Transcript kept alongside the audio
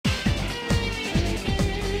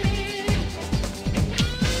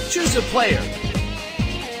Choose a player.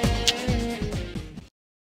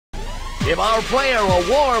 Give our player a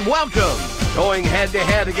warm welcome, going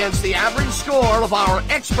head-to-head against the average score of our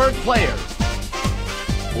expert players.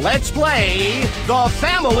 Let's play the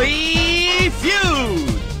Family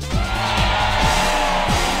Feud!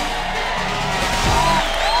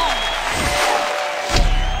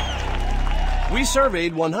 We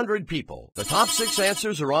surveyed 100 people. The top 6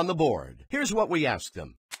 answers are on the board. Here's what we asked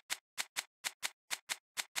them.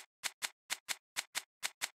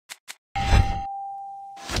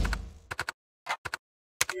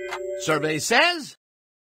 Survey says...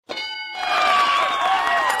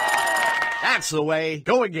 That's the way.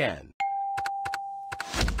 Go again.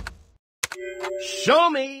 Show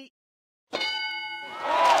me.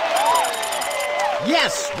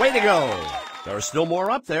 Yes, way to go. There are still more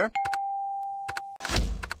up there.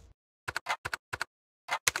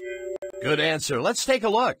 Good answer. Let's take a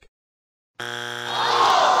look. Too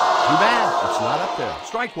bad. It's not up there.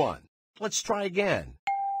 Strike one. Let's try again.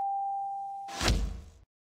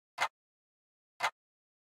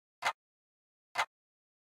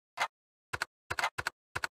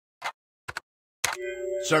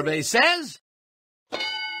 Survey says...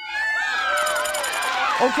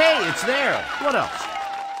 Okay, it's there. What else?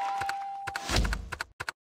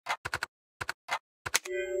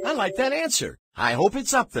 I like that answer. I hope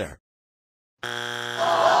it's up there.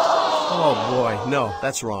 Oh, boy. No,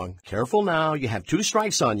 that's wrong. Careful now. You have 2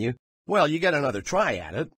 strikes on you. Well, you get another try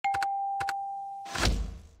at it.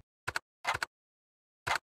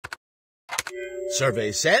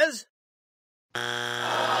 Survey says...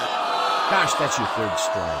 Gosh, that's your 3rd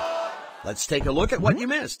strike. Let's take a look at what you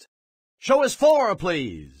missed. Show us 4,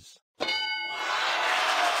 please.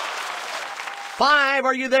 5,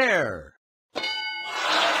 are you there?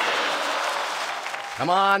 Come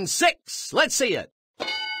on, 6. Let's see it.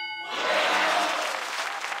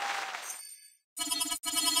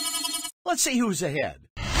 Let's see who's ahead.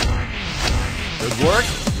 Good work.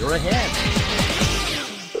 You're ahead.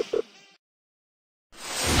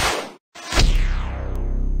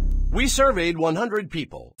 We surveyed 100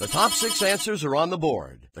 people. The top 6 answers are on the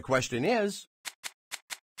board. The question is...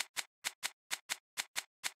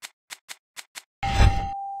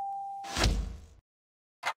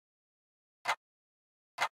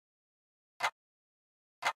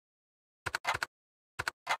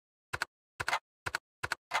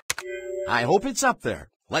 I hope it's up there.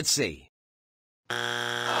 Let's see.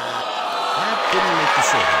 That didn't make the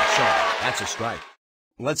circle. Sorry, that's a strike.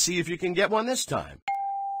 Let's see if you can get one this time.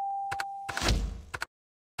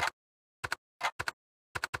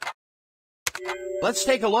 Let's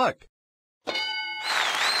take a look.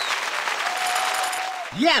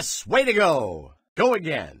 Yes, way to go. Go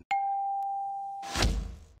again.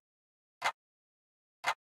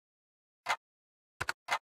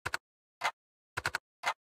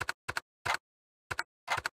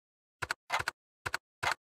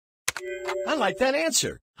 I like that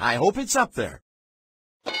answer. I hope it's up there.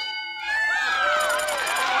 Okay,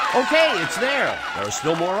 it's there. There are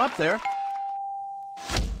still more up there.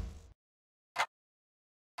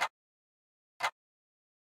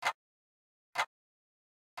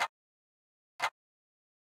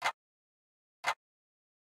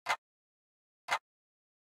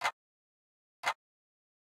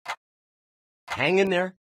 Hang in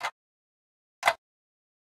there.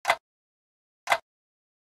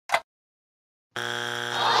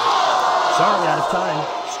 Sorry, out of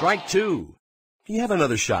time. Strike 2. You have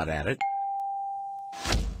another shot at it.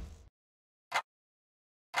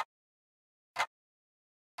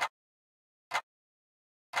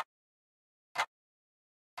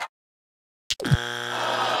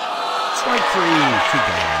 Strike 3. Too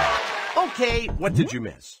bad. Okay, what did you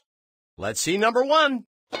miss? Let's see number 1.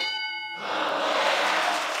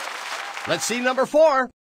 Let's see number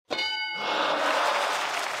 4.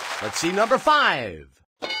 Let's see number 5.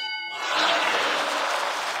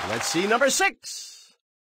 Let's see number 6.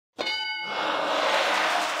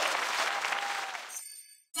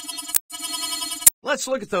 Let's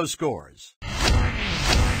look at those scores.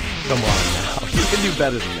 Come on now, you can do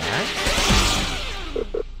better than that.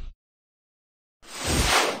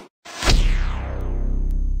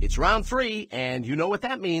 It's round 3, and you know what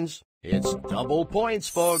that means. It's double points,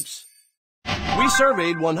 folks. We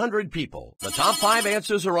surveyed 100 people. The top 5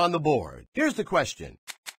 answers are on the board. Here's the question.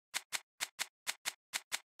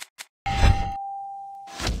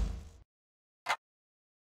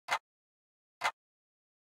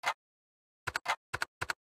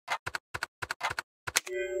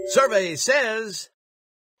 Survey says...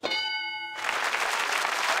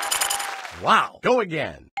 Wow. Go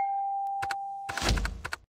again.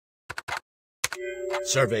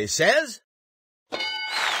 Survey says...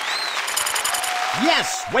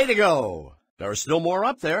 Yes, way to go! There are still more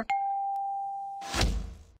up there.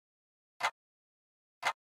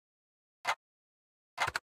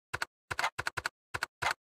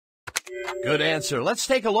 Good answer. Let's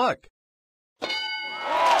take a look.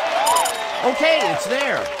 Okay, it's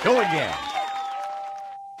there. Go again.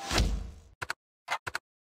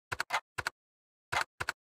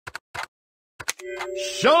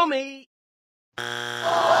 Show me.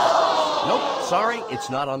 Nope, sorry, it's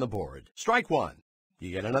not on the board. Strike one.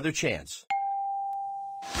 You get another chance.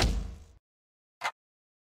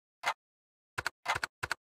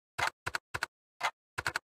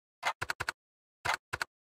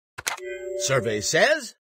 Survey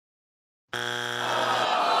says...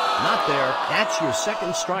 Not there. That's your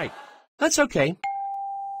second strike. That's okay.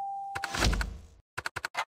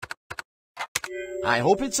 I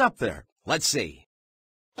hope it's up there. Let's see.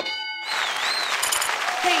 Hey,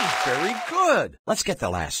 very good. Let's get the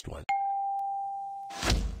last one.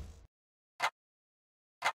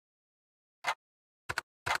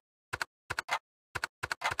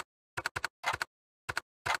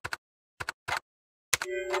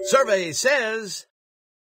 Survey says...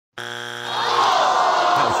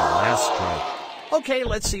 That was your last strike. Okay,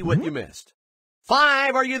 let's see what you missed.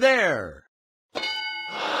 5, are you there?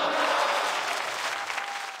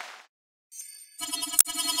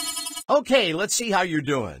 Okay, let's see how you're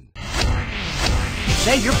doing.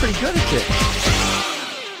 Say, you're pretty good at this.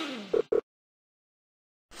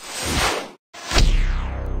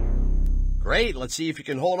 Great, let's see if you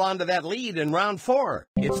can hold on to that lead in round 4.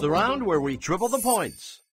 It's the round where we triple the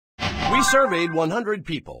points. We surveyed 100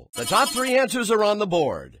 people. The top 3 answers are on the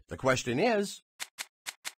board. The question is...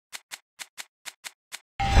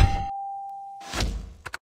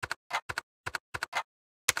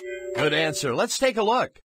 Good answer. Let's take a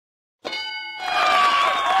look.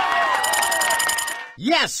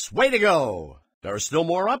 Yes! Way to go! There are still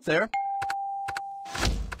more up there.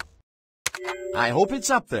 I hope it's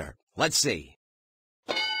up there. Let's see.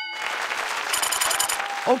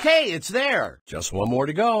 Okay, it's there. Just one more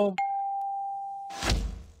to go.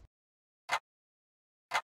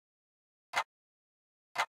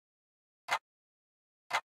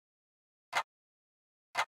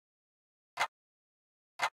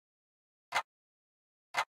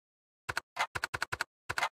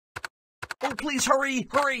 Oh, please hurry,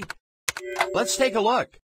 hurry. Let's take a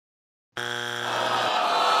look. No,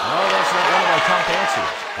 that's not one of our top answers.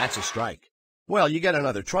 That's a strike. Well, you get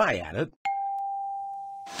another try at it.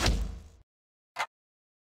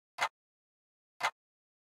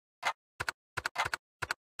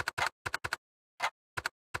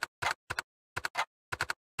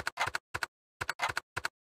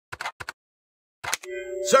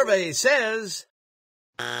 Survey says...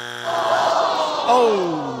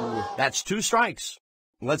 Oh, that's 2 strikes.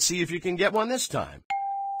 Let's see if you can get one this time.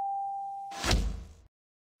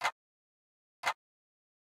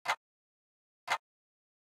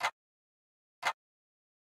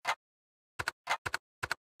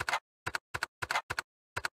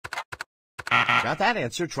 Got that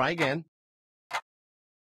answer. Try again.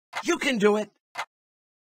 You can do it.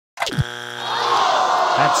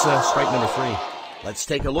 That's strike number 3. Let's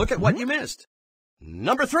take a look at what you missed.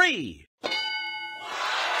 Number 3.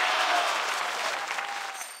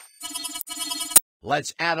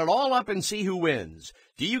 Let's add it all up and see who wins.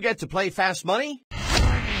 Do you get to play Fast Money?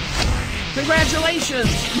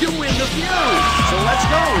 Congratulations! You win the feud! So let's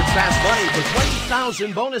go with Fast Money for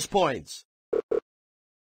 20,000 bonus points.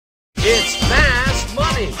 It's Fast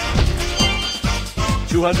Money!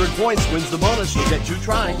 200 points wins the bonus. You'll get 2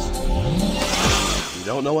 tries. If you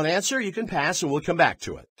don't know an answer, you can pass and we'll come back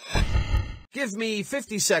to it. Give me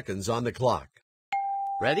 50 seconds on the clock.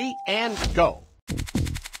 Ready? And go.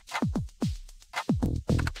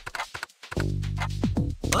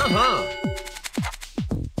 Uh-huh.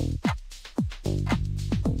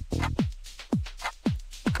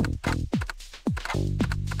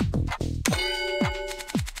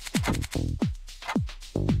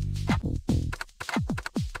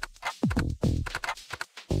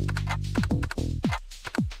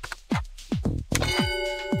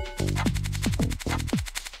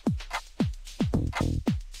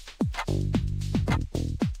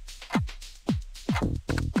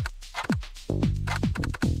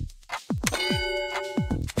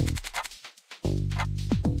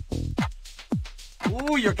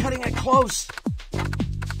 Ooh, you're cutting it close.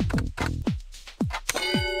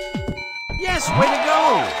 Yes, way to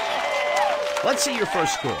go. Let's see your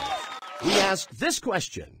first score. We asked this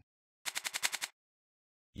question.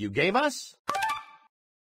 You gave us?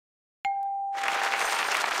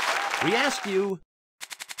 We asked you,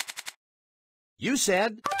 You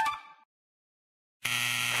said,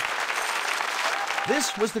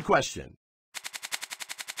 this was the question.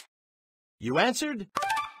 You answered, the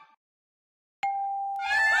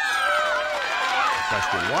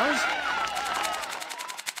question was,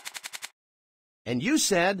 and you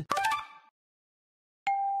said,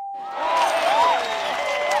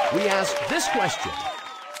 we asked this question.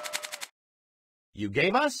 You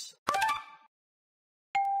gave us,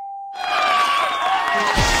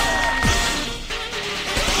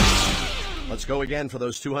 let's go again for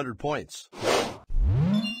those 200 points.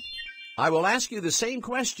 I will ask you the same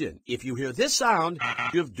question. If you hear this sound,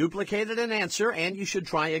 you've duplicated an answer and you should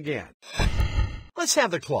try again. Let's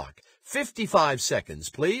have the clock. 55 seconds,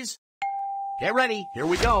 please. Get ready. Here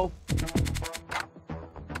we go.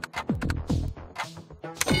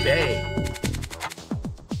 Okay.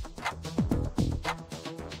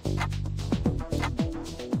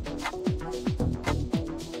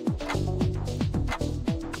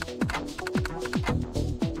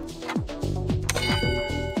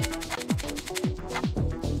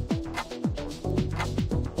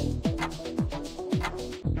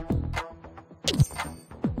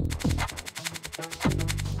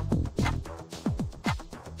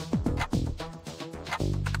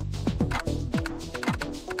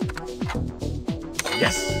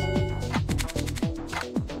 Yes.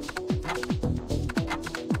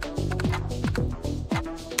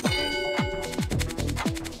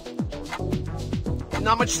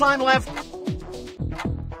 Not much time left.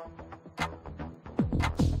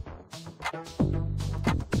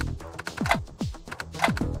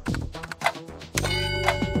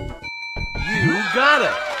 You got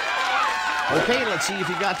it. Okay, let's see if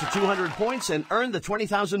you got to 200 points and earned the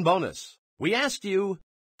 20,000 bonus. We asked you.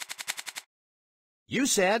 You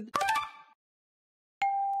said.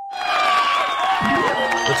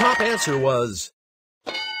 The top answer was.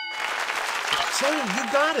 Say,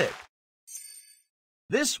 you got it.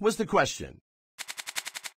 This was the question.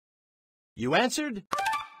 You answered.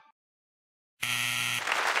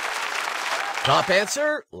 Top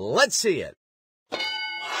answer, let's see it. The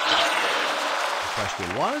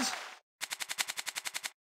question was.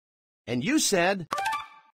 And you said.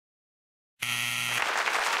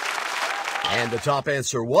 And the top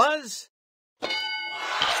answer was.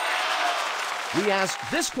 We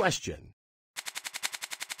asked this question.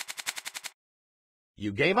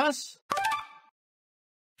 You gave us.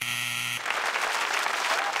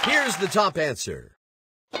 Here's the top answer.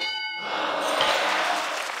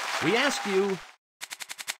 We asked you.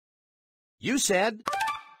 You said.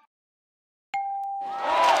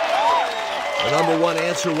 The number one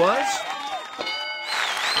answer was.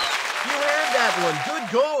 You heard that one. Good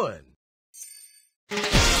going.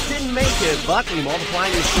 Didn't make it, but we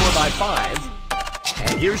multiplied your score by 5.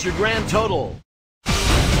 And here's your grand total.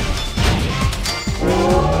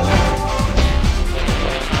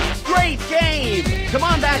 Great game! Come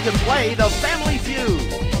on back and play the Family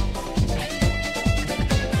Feud.